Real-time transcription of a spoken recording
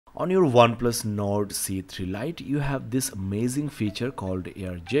On your OnePlus Nord CE3 Lite, you have this amazing feature called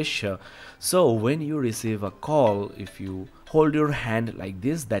air gesture. So when you receive a call, if you hold your hand like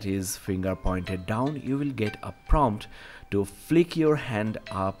this, that is finger pointed down, you will get a prompt to flick your hand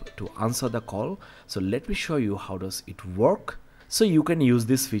up to answer the call. So let me show you how does it work. So you can use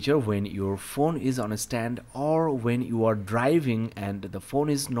this feature when your phone is on a stand or when you are driving and the phone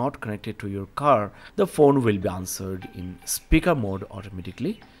is not connected to your car. The phone will be answered in speaker mode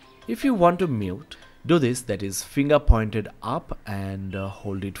automatically. If you want to mute, do this, that is finger pointed up and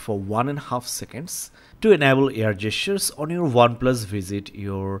hold it for 1.5 seconds. To enable air gestures on your OnePlus, visit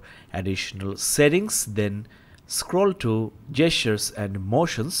your additional settings, then scroll to gestures and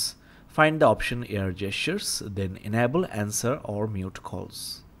motions. Find the option air gestures, then enable answer or mute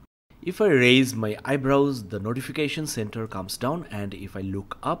calls. If I raise my eyebrows, the notification center comes down, and if I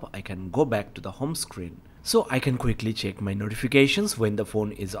look up, I can go back to the home screen. So I can quickly check my notifications when the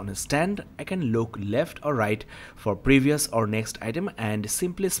phone is on a stand. I can look left or right for previous or next item and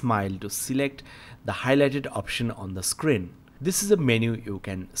simply smile to select the highlighted option on the screen. This is a menu you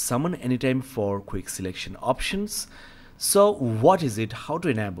can summon anytime for quick selection options. So what is it? How to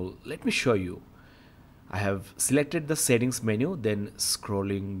enable? Let me show you. I have selected the settings menu, then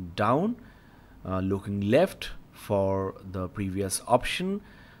scrolling down, looking left for the previous option.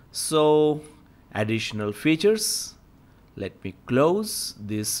 So additional features. Let me close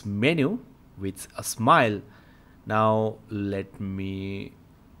this menu with a smile. Now let me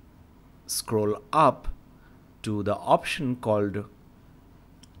scroll up to the option called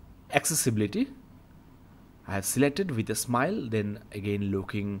accessibility. I have selected with a smile, then again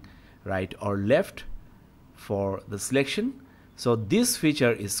looking right or left for the selection. So this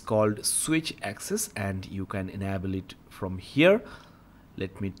feature is called switch access and you can enable it from here.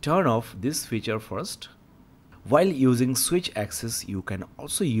 Let me turn off this feature first. While using switch access, you can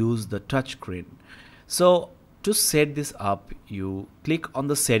also use the touch screen. So to set this up, you click on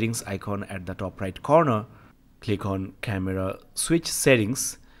the settings icon at the top right corner. Click on camera switch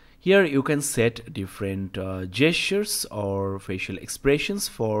settings. Here you can set different gestures or facial expressions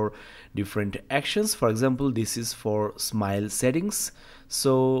for different actions. For example, this is for smile settings.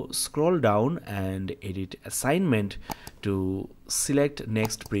 So scroll down and edit assignment to select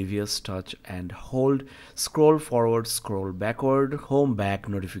next, previous, touch and hold, scroll forward, scroll backward, home, back,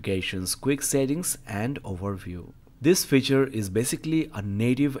 notifications, quick settings and overview. This feature is basically a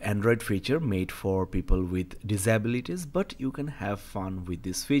native Android feature made for people with disabilities, but you can have fun with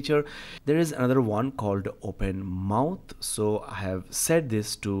this feature. There is another one called open mouth. So I have set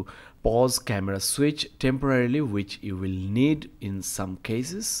this to pause camera switch temporarily, which you will need in some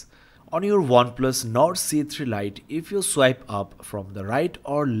cases. On your OnePlus Nord CE3 Lite, if you swipe up from the right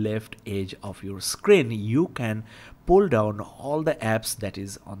or left edge of your screen, you can pull down all the apps that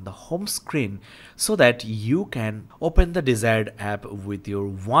is on the home screen so that you can open the desired app with your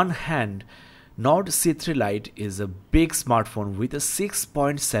one hand. Nord CE3 Lite is a big smartphone with a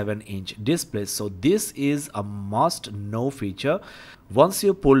 6.7-inch display, so this is a must-know feature. Once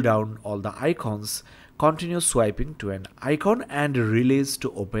you pull down all the icons, continue swiping to an icon and release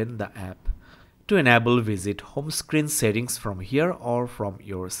to open the app. To enable, visit home screen settings from here or from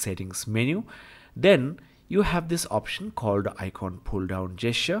your settings menu. Then you have this option called icon pull down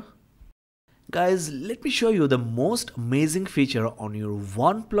gesture. Guys, let me show you the most amazing feature on your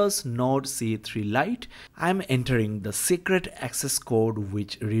OnePlus Nord CE3 Lite. I'm entering the secret access code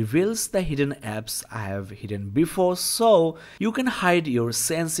which reveals the hidden apps I have hidden before, so you can hide your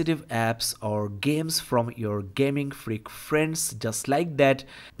sensitive apps or games from your gaming freak friends just like that.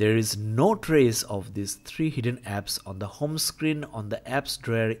 There is no trace of these 3 hidden apps on the home screen, on the apps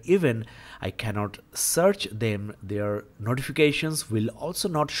drawer. Even I cannot search them. Their notifications will also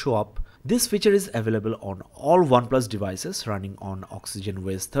not show up. This feature is available on all OnePlus devices running on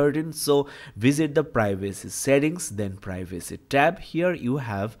OxygenOS 13. So visit the privacy settings, then privacy tab. Here you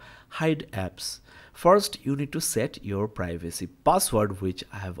have hide apps. First, you need to set your privacy password, which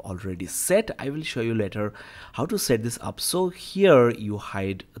I have already set. I will show you later how to set this up. So here you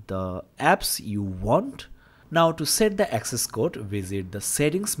hide the apps you want. Now to set the access code, visit the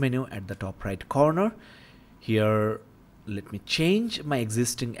settings menu at the top right corner. Here let me change my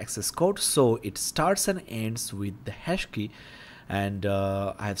existing access code so it starts and ends with the hash key, and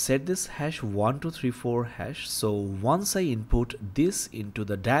I have set this hash 1234 hash. So once I input this into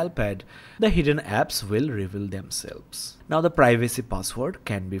the dial pad, the hidden apps will reveal themselves. Now the privacy password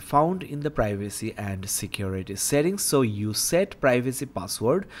can be found in the privacy and security settings. So you set privacy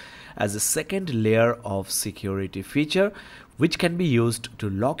password as a second layer of security feature which can be used to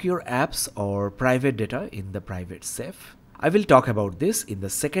lock your apps or private data in the private safe. I will talk about this in the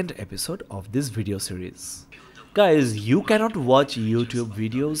second episode of this video series. Guys, you cannot watch YouTube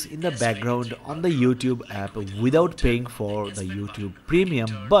videos in the background on the YouTube app without paying for the YouTube Premium,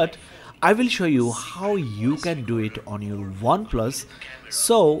 but I will show you how you can do it on your OnePlus.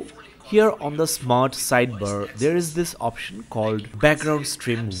 So here on the smart sidebar, there is this option called background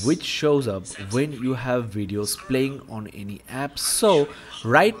stream, which shows up when you have videos playing on any app. So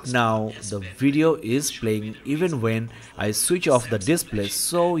right now the video is playing even when I switch off the display,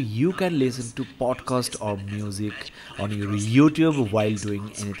 so you can listen to podcast or music on your YouTube while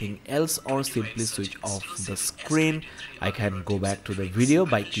doing anything else, or simply switch off the screen. I can go back to the video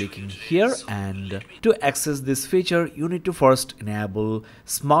by clicking here, and to access this feature you need to first enable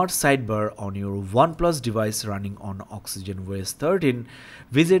smart sidebar on your OnePlus device running on Oxygen OS 13.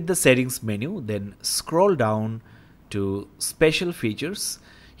 Visit the settings menu, then scroll down to special features.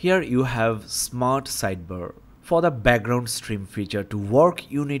 Here you have smart sidebar. For the background stream feature to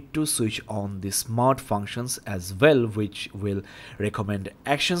work, you need to switch on the smart functions as well, which will recommend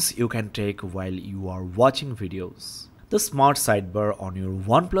actions you can take while you are watching videos. The smart sidebar on your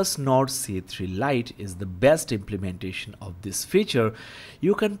OnePlus Nord CE3 Lite is the best implementation of this feature.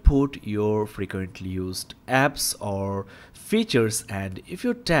 You can put your frequently used apps or features, and if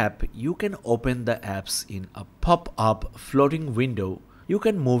you tap, you can open the apps in a pop-up floating window. You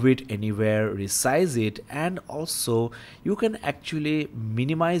can move it anywhere, resize it, and also you can actually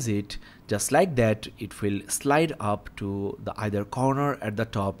minimize it. Just like that, it will slide up to the either corner at the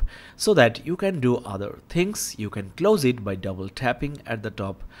top so that you can do other things. You can close it by double tapping at the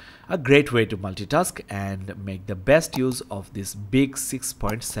top. A great way to multitask and make the best use of this big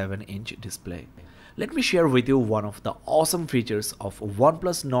 6.7-inch display. Let me share with you one of the awesome features of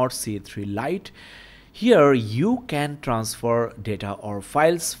OnePlus Nord CE3 Lite. Here you can transfer data or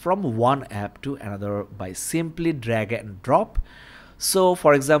files from one app to another by simply drag and drop. So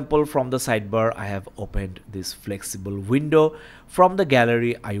for example, from the sidebar I have opened this flexible window. From the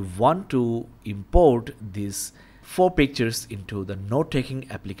gallery I want to import these 4 pictures into the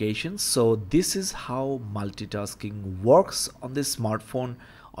note-taking application. So this is how multitasking works on this smartphone.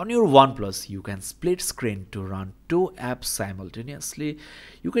 On your OnePlus, you can split screen to run 2 apps simultaneously.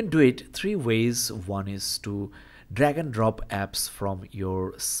 You can do it 3 ways. One is to drag and drop apps from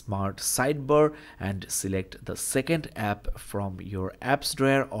your smart sidebar and select the second app from your apps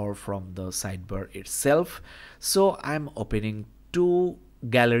drawer or from the sidebar itself. So I'm opening 2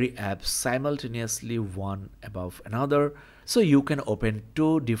 gallery apps simultaneously, one above another. So you can open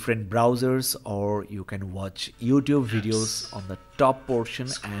 2 different browsers, or you can watch YouTube videos on the top portion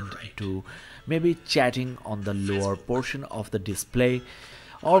and do maybe chatting on the lower portion of the display,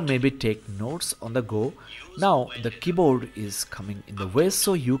 or maybe take notes on the go. Now the keyboard is coming in the way,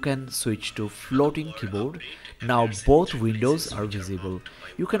 so you can switch to floating keyboard. Now both windows are visible.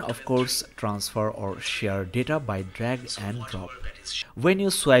 You can of course transfer or share data by drag and drop. When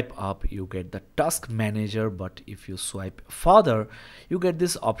you swipe up, you get the task manager, but if you swipe further, you get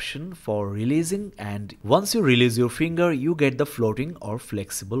this option for releasing, and once you release your finger, you get the floating or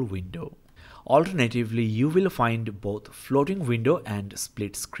flexible window. Alternatively, you will find both floating window and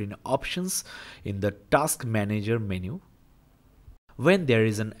split screen options in the task manager menu. When there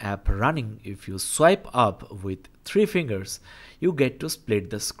is an app running, if you swipe up with 3 fingers, you get to split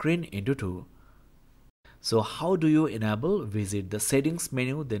the screen into 2. So how do you enable? Visit the settings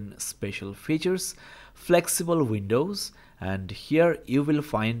menu, then special features, flexible windows, and here you will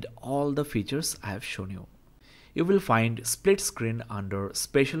find all the features I have shown you. You will find split screen under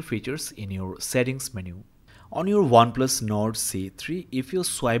special features in your settings menu. On your OnePlus Nord CE3, if you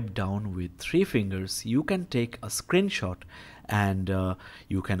swipe down with 3 fingers, you can take a screenshot, and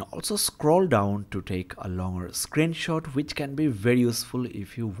you can also scroll down to take a longer screenshot, which can be very useful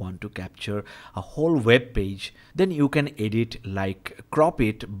if you want to capture a whole web page. Then you can edit, like crop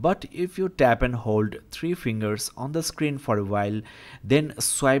it, but if you tap and hold 3 fingers on the screen for a while, then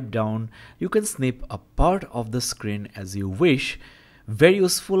swipe down, you can snip a part of the screen as you wish. Very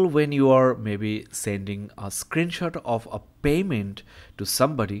useful when you are maybe sending a screenshot of a payment to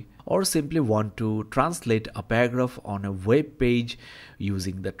somebody, or simply want to translate a paragraph on a web page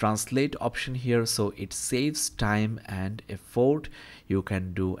using the translate option here. So it saves time and effort. You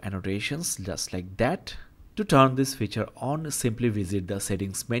can do annotations just like that. To turn this feature on, simply visit the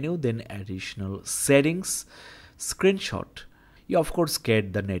settings menu, then additional settings, screenshot. You of course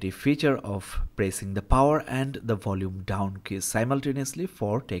get the native feature of pressing the power and the volume down keys simultaneously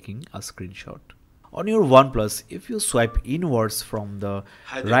for taking a screenshot. On your OnePlus, if you swipe inwards from the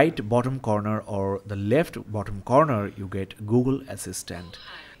right bottom corner or the left bottom corner, you get Google Assistant.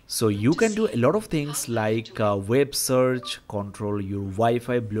 So you can do a lot of things like web search, control your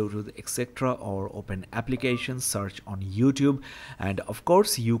Wi-Fi, Bluetooth, etc., or open applications, search on YouTube, and of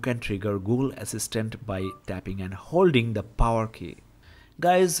course you can trigger Google Assistant by tapping and holding the power key.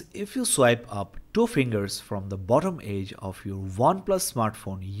 Guys, if you swipe up two fingers from the bottom edge of your OnePlus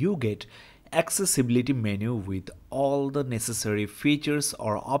smartphone, you get accessibility menu with all the necessary features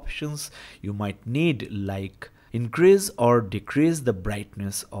or options you might need, like increase or decrease the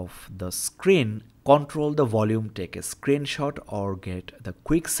brightness of the screen, control the volume, take a screenshot, or get the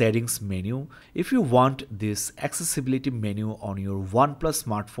quick settings menu. If you want this accessibility menu on your OnePlus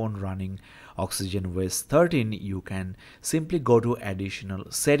smartphone running Oxygen OS 13, you can simply go to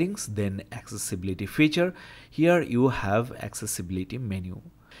additional settings, then accessibility feature. Here you have accessibility menu.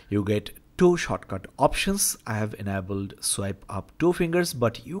 You get two shortcut options. I have enabled swipe up two fingers,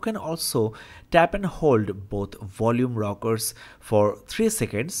 but you can also tap and hold both volume rockers for 3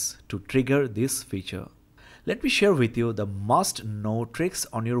 seconds to trigger this feature. Let me share with you the must know tricks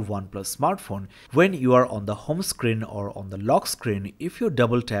on your OnePlus smartphone. When you are on the home screen or on the lock screen, if you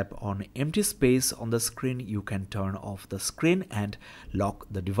double tap on empty space on the screen, you can turn off the screen and lock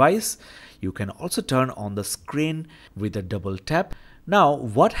the device. You can also turn on the screen with a double tap. Now,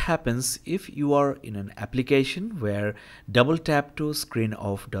 what happens if you are in an application where double tap to screen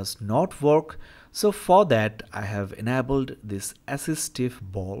off does not work? So for that, I have enabled this assistive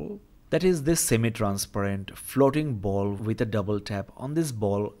ball. That is this semi-transparent floating ball. With a double tap on this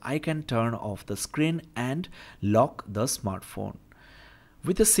ball, I can turn off the screen and lock the smartphone.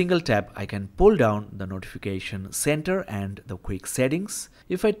 With a single tap, I can pull down the notification center and the quick settings.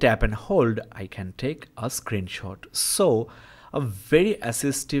 If I tap and hold, I can take a screenshot. So, a very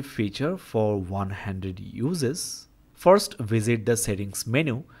assistive feature for one-handed uses. First, visit the settings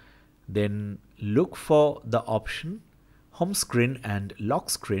menu, then look for the option home screen and lock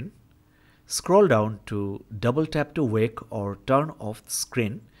screen. Scroll down to double tap to wake or turn off the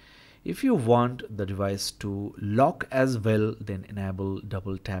screen. If you want the device to lock as well, then enable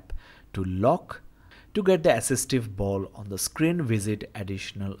double tap to lock. To get the assistive ball on the screen, visit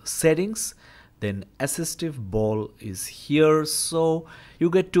additional settings. Then assistive ball is here, so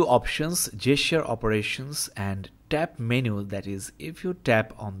you get two options, gesture operations and tap menu. That is, if you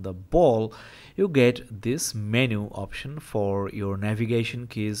tap on the ball, you get this menu option for your navigation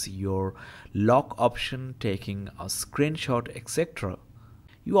keys, your lock option, taking a screenshot, etc.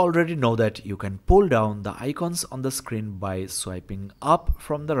 You already know that you can pull down the icons on the screen by swiping up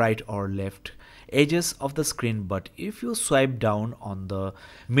from the right or left edges of the screen, but if you swipe down on the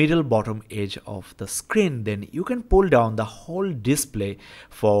middle bottom edge of the screen, then you can pull down the whole display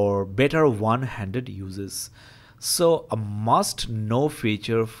for better one-handed uses. So a must know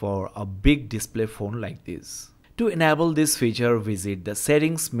feature for a big display phone like this. To enable this feature, visit the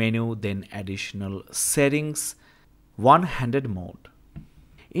settings menu, then additional settings, one-handed mode.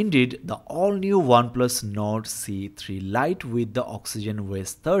 Indeed, the all-new OnePlus Nord CE3 Lite with the Oxygen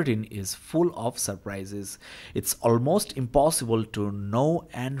OS 13 is full of surprises. It's almost impossible to know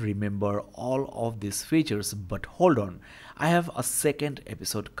and remember all of these features, but hold on, I have a second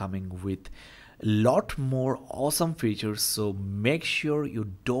episode coming with a lot more awesome features, so make sure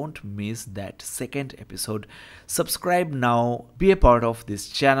you don't miss that second episode. Subscribe now, be a part of this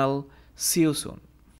channel. See you soon.